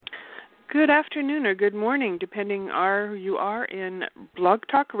Good afternoon or good morning, depending where you are in Blog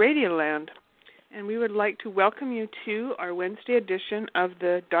Talk Radio Land. And we would like to welcome you to our Wednesday edition of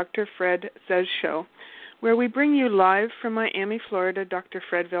the Dr. Fred Says Show, where we bring you live from Miami, Florida, Dr.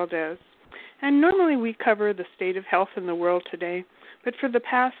 Fred Valdes. And normally we cover the state of health in the world today, but for the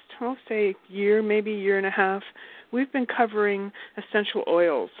past, I'll say, year, maybe year and a half, we've been covering essential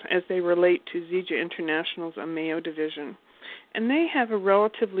oils as they relate to Zija International's Mayo division. And they have a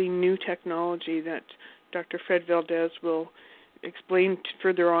relatively new technology that Dr. Fred Valdes will explain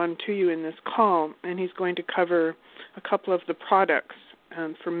further on to you in this call, and he's going to cover a couple of the products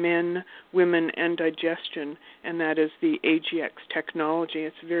for men, women, and digestion, and that is the AGX Technology.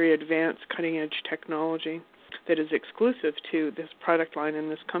 It's very advanced, cutting-edge technology that is exclusive to this product line and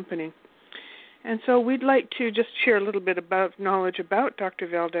this company. And so we'd like to just share a little bit about knowledge about Dr.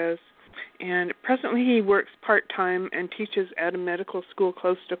 Valdes. And presently he works part-time and teaches at a medical school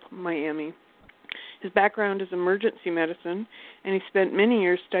close to Miami. His background is emergency medicine, and he spent many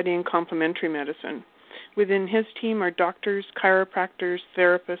years studying complementary medicine. Within his team are doctors, chiropractors,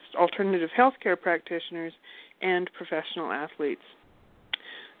 therapists, alternative healthcare practitioners, and professional athletes.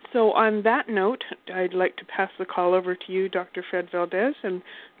 So on that note, I'd like to pass the call over to you, Dr. Fred Valdes, and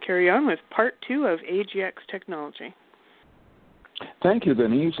carry on with part 2 of AGX Technology. Thank you,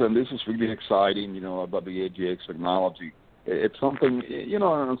 Denise, and this is really exciting, about the AGX technology. It's something,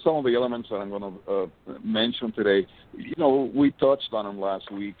 and some of the elements that I'm going to mention today, we touched on them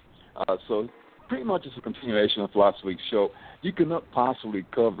last week, so pretty much it's a continuation of last week's show. You cannot possibly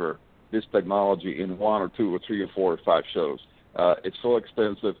cover this technology in 1 or 2 or 3 or 4 or 5 shows. It's so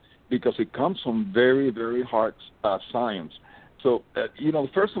extensive because it comes from very, very hard science. So,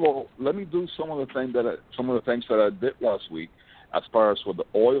 first of all, let me do some of the things that I did last week. As far as what the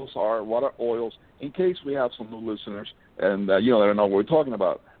oils are, what are oils, in case we have some new listeners and, they don't know what we're talking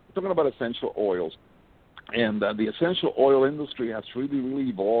about. We're talking about essential oils. And the essential oil industry has really, really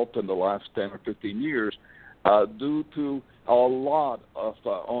evolved in the last 10 or 15 years due to a lot of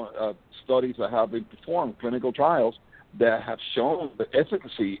studies that have been performed, clinical trials, that have shown the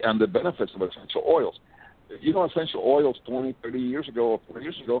efficacy and the benefits of essential oils. Essential oils 20, 30 years ago or 40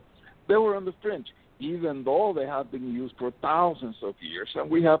 years ago, they were on the fringe, even though they have been used for thousands of years. And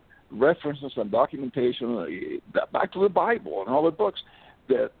we have references and documentation back to the Bible and all the books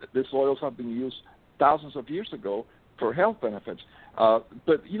that these oils have been used thousands of years ago for health benefits. But,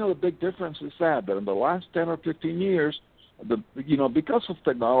 the big difference is that in the last 10 or 15 years, because of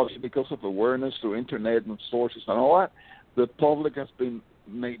technology, because of awareness through internet and sources and all that, the public has been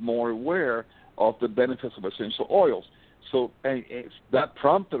made more aware of the benefits of essential oils. So that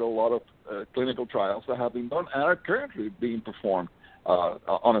prompted a lot of clinical trials that have been done and are currently being performed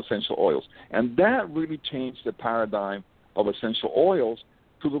on essential oils. And that really changed the paradigm of essential oils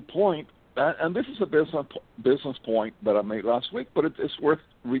to the point, and this is a business point that I made last week, but it's worth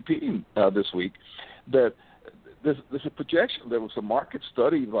repeating this week, that there's a projection. There was a market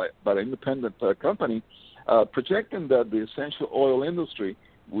study by an independent company projecting that the essential oil industry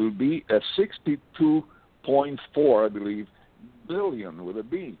will be a $62.4, I believe, billion with a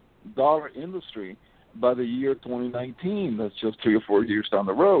B, dollar industry by the year 2019. That's just 3 or 4 years down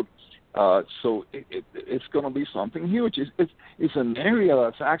the road. So it's going to be something huge. It's an area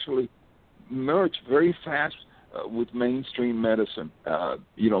that's actually merged very fast with mainstream medicine.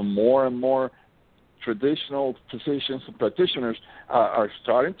 More and more traditional physicians and practitioners are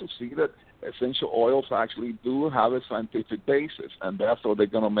starting to see that essential oils actually do have a scientific basis, and that's what they're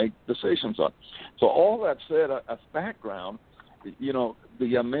going to make decisions on. So all that said, as background,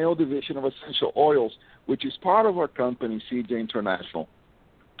 the Mayo division of essential oils, which is part of our company, Zija International,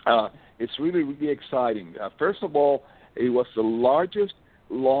 it's really, really exciting. First of all, it was the largest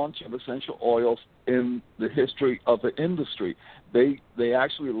launch of essential oils in the history of the industry. They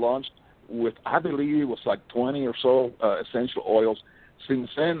actually launched with, I believe it was like 20 or so essential oils.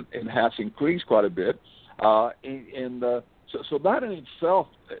 Since then, it has increased quite a bit. So that in itself,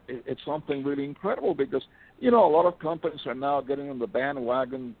 it's something really incredible because, a lot of companies are now getting on the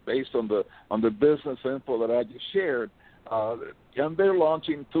bandwagon based on the business info that I just shared. And they're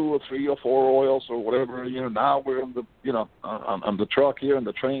launching 2 or 3 or 4 oils or whatever. Now we're on the, on the truck here, on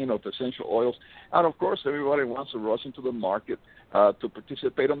the train of essential oils. And, of course, everybody wants to rush into the market to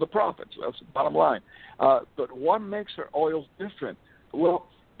participate on the profits. That's the bottom line. But what makes our oils different? Well,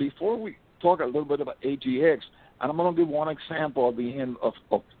 before we talk a little bit about AGX, and I'm going to give one example at the end of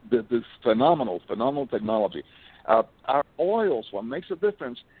this phenomenal technology. Our oils, what makes a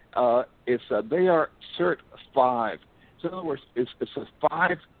difference is that they are Cert 5. So in other words, it's a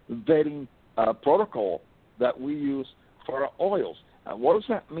 5 vetting protocol that we use for our oils. What does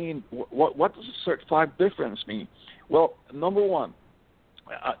that mean? What does the Cert 5 difference mean? Well, number one,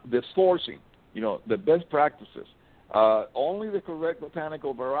 the sourcing, the best practices. Only the correct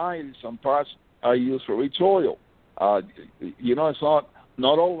botanical varieties and parts are used for each oil. It's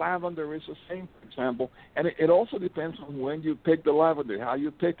not all lavender is the same, for example, and it also depends on when you pick the lavender, how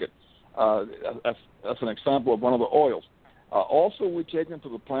you pick it, as an example of one of the oils. Also, we check into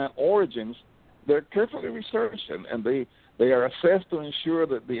the plant origins. They're carefully researched, and they are assessed to ensure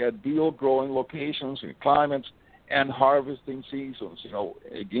that the ideal growing locations and climates and harvesting seasons.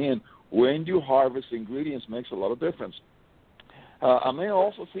 Again, when you harvest ingredients makes a lot of difference. AMEO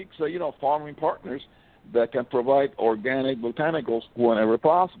also seeks, farming partners that can provide organic botanicals whenever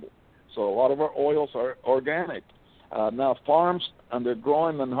possible. So a lot of our oils are organic. Now, farms and their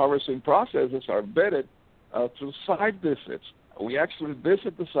growing and harvesting processes are vetted through site visits. We actually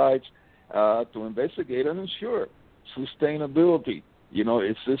visit the sites to investigate and ensure sustainability.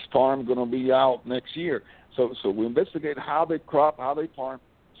 Is this farm going to be out next year? So we investigate how they crop, how they farm,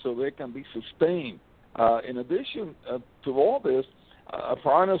 so they can be sustained. In addition to all this,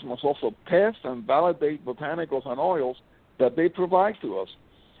 farmers must also test and validate botanicals and oils that they provide to us.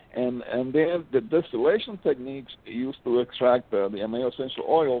 And then the distillation techniques used to extract the AMEO essential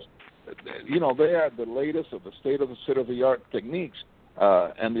oils, they are the latest of the state-of-the-art techniques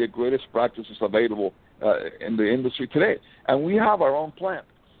and the greatest practices available in the industry today. And we have our own plant.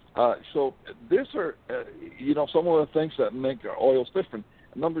 So these are, some of the things that make our oils different.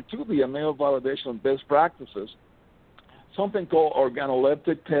 Number two, the AMEO validation best practices, something called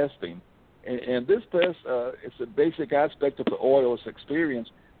organoleptic testing. And this test is a basic aspect of the oil is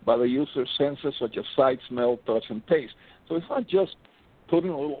experienced by the user's senses such as sight, smell, touch, and taste. So it's not just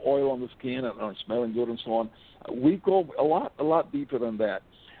putting a little oil on the skin or smelling good and so on. We go a lot deeper than that.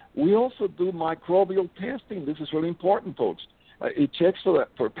 We also do microbial testing. This is really important, folks. It checks for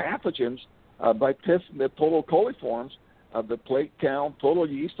pathogens by testing the total coliforms, the plate count, total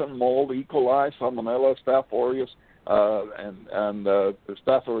yeast and mold, E. coli, Salmonella, Staph aureus, and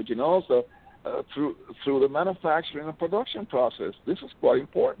Staph aeruginosa through the manufacturing and production process. This is quite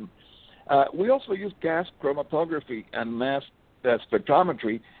important. We also use gas chromatography and mass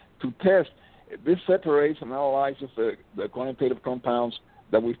spectrometry to test. This separates and analyzes the quantitative compounds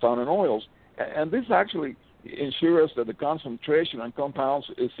that we found in oils, and this actually ensures that the concentration on compounds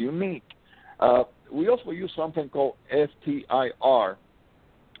is unique. We also use something called FTIR,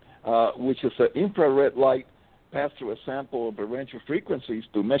 which is an infrared light passed through a sample of a range of frequencies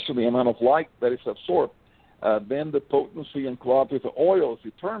to measure the amount of light that is absorbed. Then the potency and quality of the oil is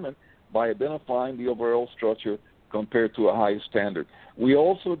determined by identifying the overall structure compared to a high standard. We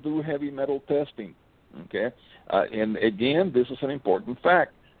also do heavy metal testing, okay? And again, this is an important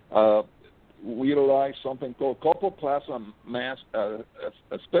fact. We utilize something called coproplasma mass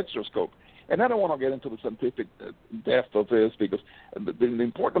spectroscope. And I don't want to get into the scientific depth of this because the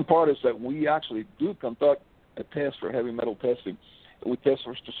important part is that we actually do conduct a test for heavy metal testing. We test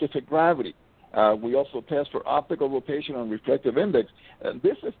for specific gravity. We also test for optical rotation and reflective index. And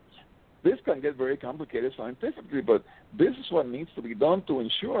this can get very complicated scientifically, but this is what needs to be done to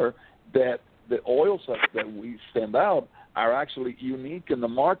ensure that the oils that we send out are actually unique in the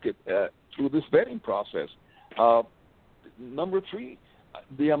market through this vetting process. Number three,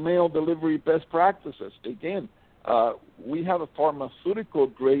 the AMEO delivery best practices. Again, we have a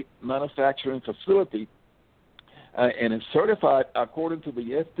pharmaceutical-grade manufacturing facility, and it's certified according to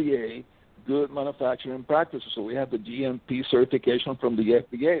the FDA good manufacturing practices. So we have the GMP certification from the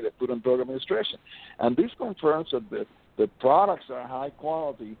FDA, the Food and Drug Administration. And this confirms that the products are high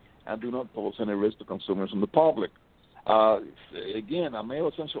quality and do not pose any risk to consumers and the public. Again,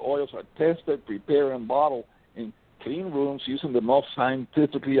 AMEO essential oils are tested, prepared, and bottled in clean rooms using the most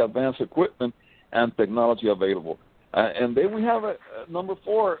scientifically advanced equipment and technology available. And then we have number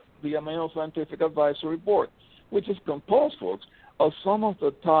four, the AMEO Scientific Advisory Board, which is composed, folks, of some of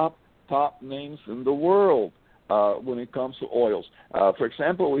the top names in the world when it comes to oils. For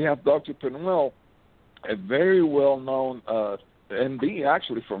example, we have Dr. Penuel, a very well-known MD,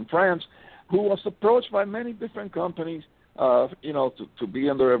 actually from France, who was approached by many different companies, to be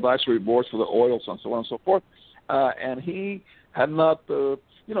on their advisory boards for the oils and so on and so forth. And he had not,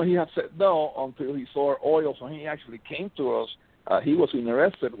 he had said no until he saw our oils. When he actually came to us, he was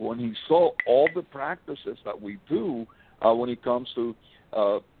interested when he saw all the practices that we do when it comes to,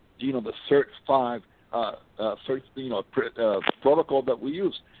 the Cert 5 protocol that we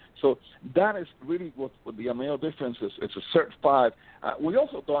use. So that is really what the AMEO difference is. It's a Cert 5. We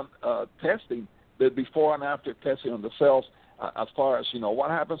also done testing, the before and after testing on the cells, as far as,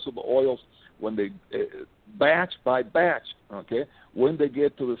 what happens to the oils when they batch by batch, okay? When they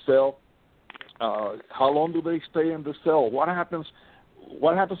get to the cell, how long do they stay in the cell? What happens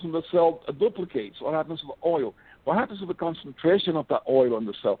when the cell duplicates? What happens to the oil? What happens to the concentration of the oil in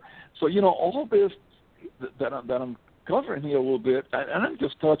the cell? So, all this that I'm covering here a little bit, and I'm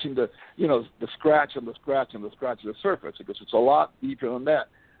just touching the scratch and the scratch and the scratch of the surface, because it's a lot deeper than that.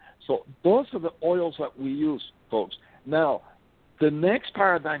 So those are the oils that we use, folks. Now, the next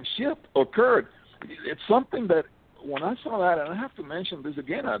paradigm shift occurred. It's something that when I saw that, and I have to mention this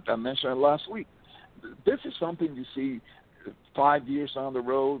again, I mentioned it last week, this is something you see 5 years down the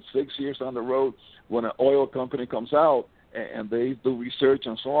road, 6 years down the road, when an oil company comes out and they do research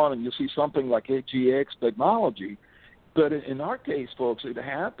and so on, and you see something like AGX Technology. But in our case, folks, it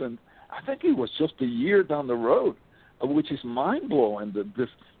happened, I think it was just a year down the road, which is mind-blowing that this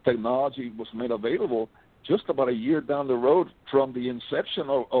technology was made available just about a year down the road from the inception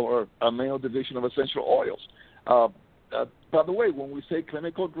or a male division of essential oils. By the way, when we say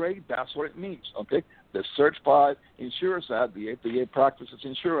clinical grade, that's what it means, okay? The certified insures that. The FDA practices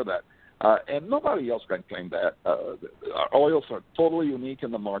insure that. And nobody else can claim that. Our oils are totally unique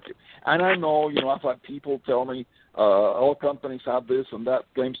in the market. And I know, I've had people tell me all companies have this and that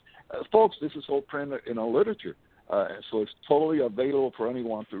claims. Folks, this is all printed in a literature, so it's totally available for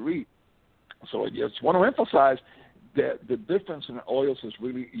anyone to read. So I just want to emphasize that the difference in oils is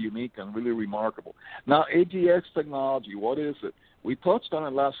really unique and really remarkable. Now, AGX Technology, what is it? We touched on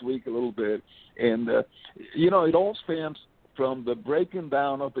it last week a little bit, and, it all stems from the breaking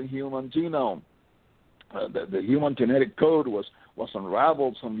down of the human genome. The human genetic code was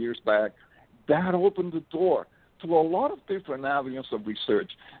unraveled some years back. That opened the door to a lot of different avenues of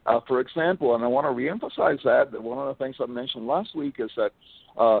research. For example, and I want to reemphasize that one of the things I mentioned last week is that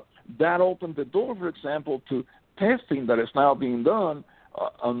that opened the door, for example, to testing that is now being done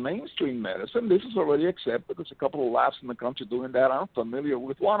on mainstream medicine. This is already accepted. There's a couple of labs in the country doing that. I'm familiar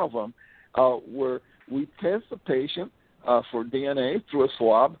with one of them, where we test the patient for DNA through a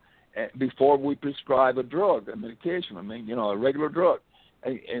swab before we prescribe a drug, a medication, a regular drug.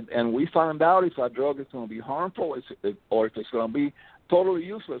 And we find out if that drug is going to be harmful or if it's going to be totally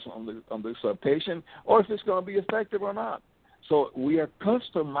useless on this patient, or if it's going to be effective or not. So we are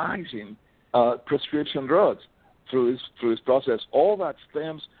customizing prescription drugs through this process. All that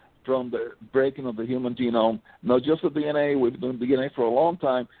stems from the breaking of the human genome, not just the DNA. We've been doing DNA for a long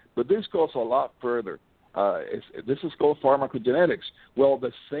time, but this goes a lot further. This is called pharmacogenetics. Well,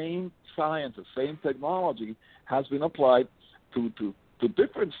 the same science, the same technology has been applied to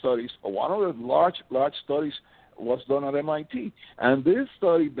different studies. One of the large studies was done at MIT. And this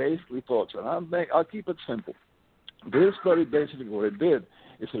study basically, folks, and I'll keep it simple. This study basically what it did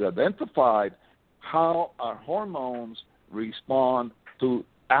is it identified how our hormones respond to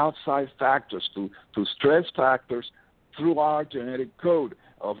outside factors, to stress factors through our genetic code.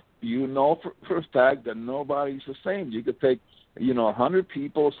 For a fact that nobody's the same. You could take, 100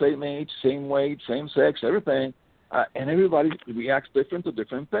 people, same age, same weight, same sex, everything, and everybody reacts different to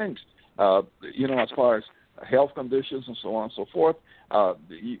different things. As far as health conditions and so on and so forth.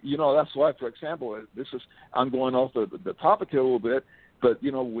 That's why, for example, I'm going off the topic here a little bit, but,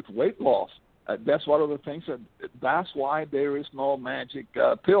 with weight loss, that's one of the things that's why there is no magic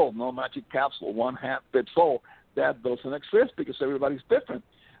pill, no magic capsule, one hat fits all. That doesn't exist because everybody's different.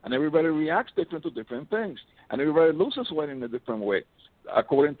 And everybody reacts different to different things. And everybody loses weight in a different way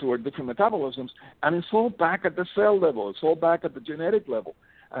according to our different metabolisms. And it's all back at the cell level. It's all back at the genetic level.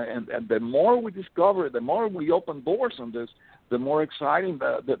 And the more we discover, the more we open doors on this, the more exciting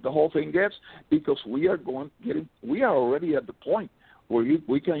the whole thing gets, because we are already at the point where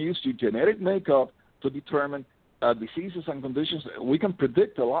we can use your genetic makeup to determine diseases and conditions. We can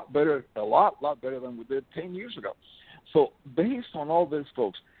predict a lot better than we did 10 years ago. So based on all this,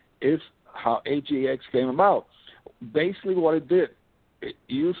 folks, is how AGX came about. Basically what it did, it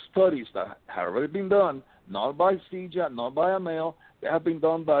used studies that had already been done, not by Zija, not by a male. They have been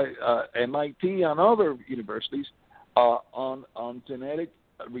done by MIT and other universities on genetic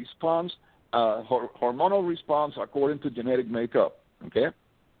response, hormonal response according to genetic makeup, okay?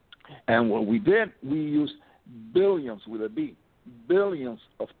 And what we did, we used billions, with a B, billions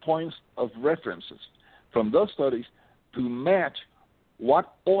of points of references from those studies to match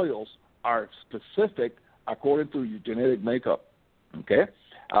what oils are specific according to your genetic makeup, okay?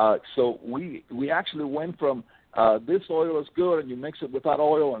 So we actually went from this oil is good and you mix it with that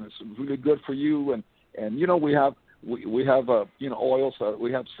oil and it's really good for you, and we have oils,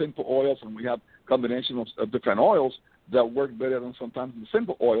 we have simple oils and we have combinations of different oils, that work better than sometimes the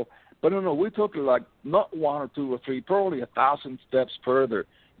simple oil. But no, we took like not 1 or 2 or 3, probably 1,000 steps further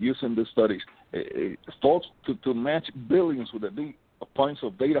using the studies. Folks, to match billions with the points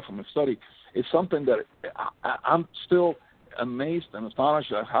of data from a study is something that I'm still amazed and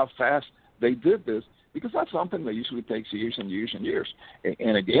astonished at how fast they did this, because that's something that usually takes years and years and years.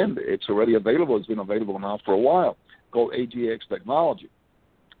 And again, it's already available. It's been available now for a while, called AGX Technology.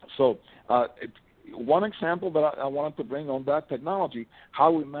 So one example that I wanted to bring on that technology,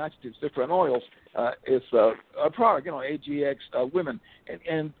 how we match these different oils, is a product, AGX Women.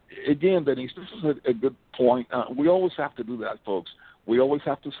 And again, Denise, this is a good point. We always have to do that, folks. We always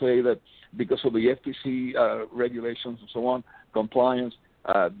have to say that because of the FTC regulations and so on, compliance,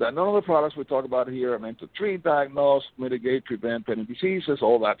 that none of the products we talk about here are meant to treat, diagnose, mitigate, prevent any diseases.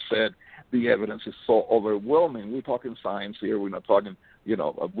 All that said, the evidence is so overwhelming. We're talking science here. We're not talking,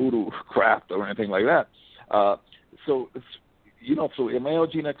 a voodoo craft or anything like that. So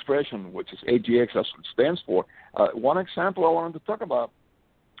amino gene expression, which is AGX, that's what it stands for. One example I wanted to talk about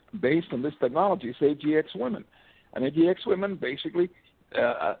based on this technology is AGX Women. And AGX Women basically,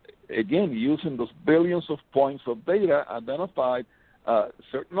 again, using those billions of points of data, identified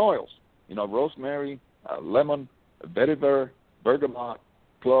certain oils, rosemary, lemon, vetiver, bergamot,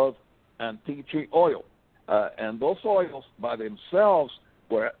 clove, and tea tree oil. And those oils by themselves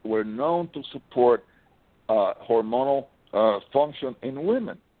were known to support hormonal function in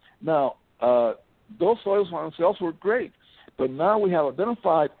women. Now, those oils by themselves were great, but now we have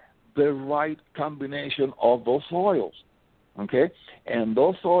identified the right combination of those oils, okay? And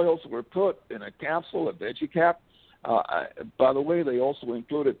those oils were put in a capsule, a veggie cap. By the way, they also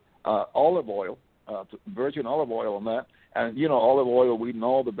included olive oil, virgin olive oil on that. And, olive oil, we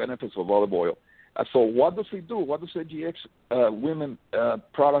know the benefits of olive oil. So what does it do? What does AGX Women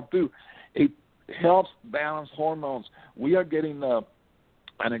product do? It helps balance hormones. We are getting,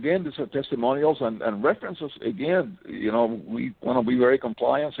 and again, these are testimonials and references. Again, we want to be very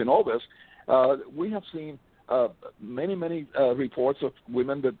compliant in all this. We have seen many reports of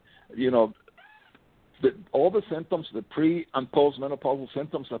women that, all the symptoms, the pre- and post-menopausal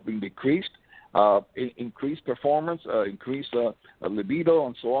symptoms have been decreased, increased performance, increased libido,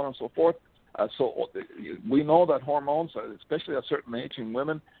 and so on and so forth. So we know that hormones, especially at a certain age in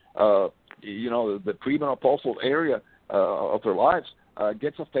women, the premenopausal area of their lives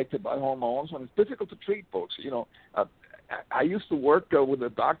gets affected by hormones, and it's difficult to treat, folks. I used to work with a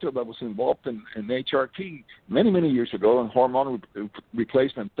doctor that was involved in HRT many years ago in hormone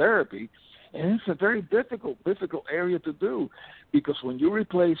replacement therapy, and it's a very difficult area to do, because when you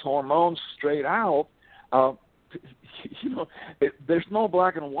replace hormones straight out, there's no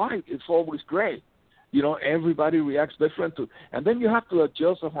black and white. It's always gray. Everybody reacts different to, and then you have to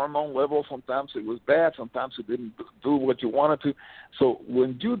adjust the hormone level. Sometimes it was bad. Sometimes it didn't do what you wanted to. So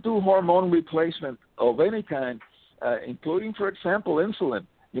when you do hormone replacement of any kind, including, for example, insulin,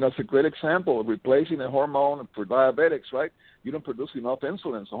 it's a great example of replacing a hormone for diabetics, right? You don't produce enough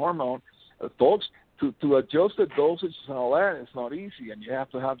insulin, it's a hormone. Folks, to adjust the dosage and all that, it's not easy, and you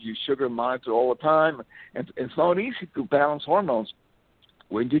have to have your sugar monitored all the time, and it's not easy to balance hormones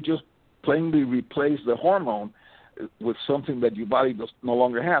when you just plainly replace the hormone with something that your body no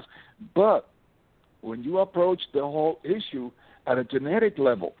longer has. But when you approach the whole issue at a genetic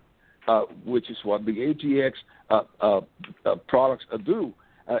level, which is what the AGX products do,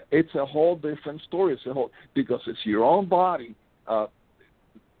 it's a whole different story. Because it's your own body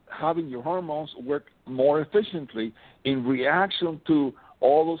having your hormones work more efficiently in reaction to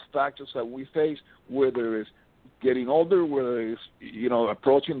all those factors that we face, whether it's getting older, whether it's,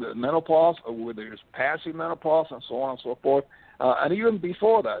 approaching the menopause, or whether it's passing menopause, and so on and so forth. And even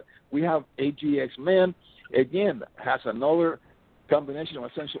before that, we have AGX Men, again, has another combination of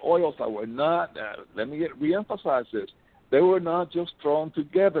essential oils that were not, let me reemphasize this, they were not just thrown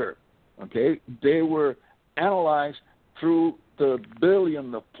together, okay? They were analyzed through the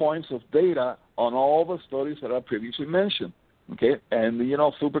billion of points of data on all the studies that I previously mentioned, okay? And,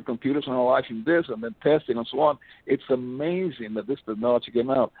 supercomputers analyzing this and then testing and so on. It's amazing that this technology came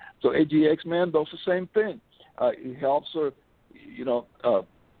out. So AGX Man does the same thing. It helps her,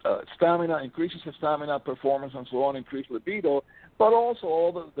 stamina, increases the stamina, performance, and so on, increase libido, but also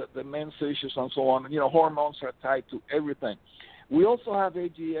all the men's issues and so on. Hormones are tied to everything. We also have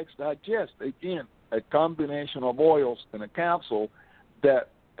AGX Digest, again, a combination of oils in a capsule that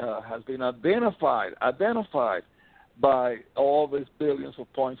has been identified by all these billions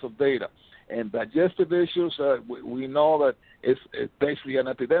of points of data. And digestive issues, we know that it's basically an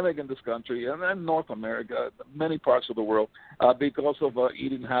epidemic in this country and in North America, many parts of the world, because of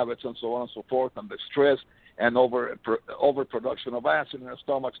eating habits and so on and so forth, and the stress and overproduction of acid in our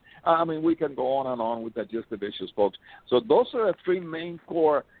stomachs. I mean, we can go on and on with digestive issues, folks. So those are the three main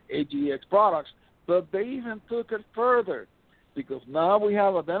core AGX products, but they even took it further, because now we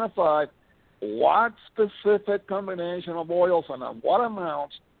have identified what specific combination of oils and what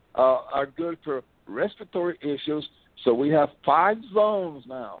amounts are good for respiratory issues. So we have 5 zones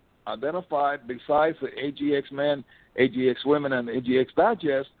now identified besides the AGX Men, AGX Women, and AGX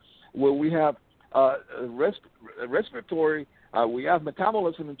Digest, where we have respiratory, we have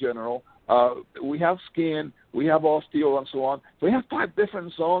metabolism in general, we have skin, we have osteo, and so on. We have 5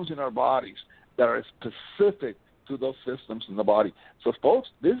 different zones in our bodies that are specific to those systems in the body. So, folks,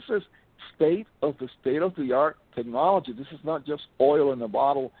 this is state-of-the-art technology. This is not just oil in a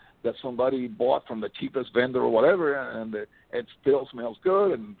bottle that somebody bought from the cheapest vendor or whatever, and it still smells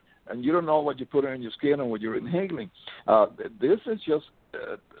good, and you don't know what you put in your skin and what you're inhaling. This is just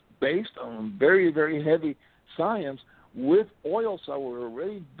based on very, very heavy science with oils that were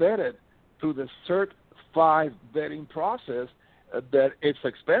already vetted through the Cert 5 vetting process. That it's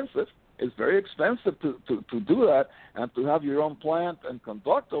expensive. It's very expensive to do that, and to have your own plant and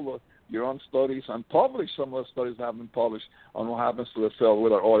conduct all of your own studies and publish some of the studies that have been published on what happens to the cell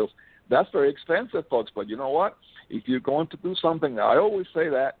with our oils. That's very expensive, folks. But you know what? If you're going to do something, I always say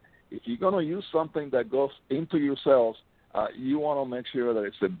that, if you're going to use something that goes into your cells, you want to make sure that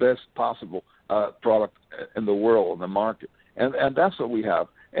it's the best possible product in the world, in the market. And that's what we have.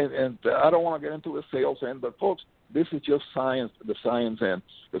 And I don't want to get into the sales end, but, folks, this is just science, the science end,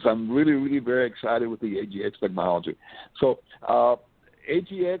 because I'm really, really very excited with the AGX technology. So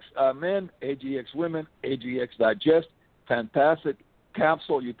AGX Men, AGX Women, AGX Digest, fantastic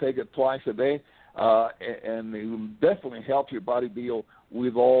capsule. You take it twice a day, and it will definitely help your body deal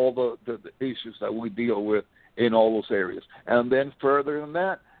with all the issues that we deal with in all those areas. And then further than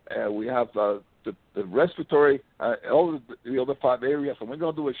that, we have the respiratory, all the other 5 areas, and we're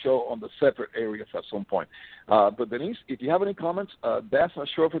going to do a show on the separate areas at some point. But Denise, if you have any comments, that's our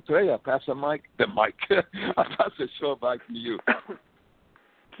show for today. I'll pass the mic. I'll pass the show back to you.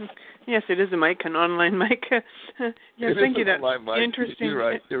 Yes, it is a mic, an online mic. Yes, thank you. That's interesting.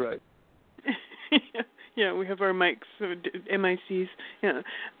 You're right. Yeah, we have our mics, MICs. Yeah,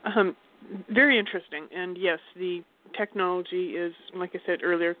 very interesting. And yes, the technology is, like I said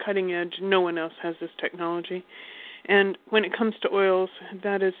earlier, cutting edge. No one else has this technology. And when it comes to oils,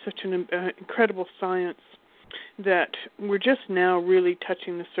 that is such an incredible science that we're just now really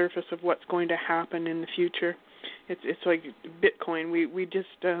touching the surface of what's going to happen in the future. It's like Bitcoin. We just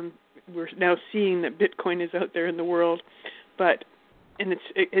we're now seeing that Bitcoin is out there in the world, and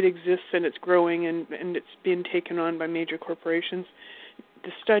it exists and it's growing and it's being taken on by major corporations.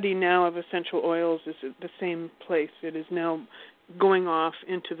 The study now of essential oils is at the same place. It is now going off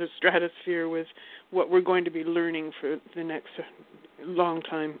into the stratosphere with what we're going to be learning for the next long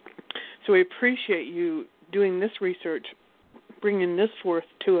time. So we appreciate you doing this research, bringing this forth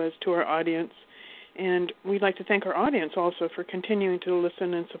to us, to our audience. And we'd like to thank our audience also for continuing to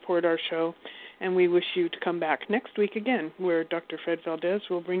listen and support our show. And we wish you to come back next week again, where Dr. Fred Valdes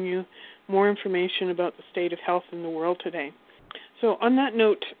will bring you more information about the state of health in the world today. So on that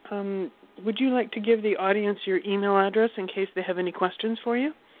note, would you like to give the audience your email address in case they have any questions for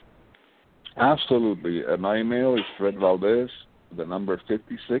you? Absolutely. My email is fredvaldes, the number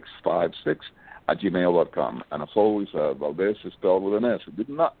 5656 @gmail.com. And as always, Valdes is spelled with an S. It did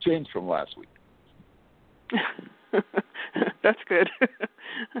not change from last week. That's good.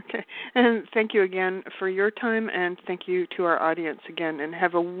 Okay. And thank you again for your time, and thank you to our audience again. And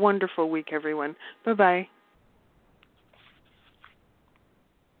have a wonderful week, everyone. Bye-bye.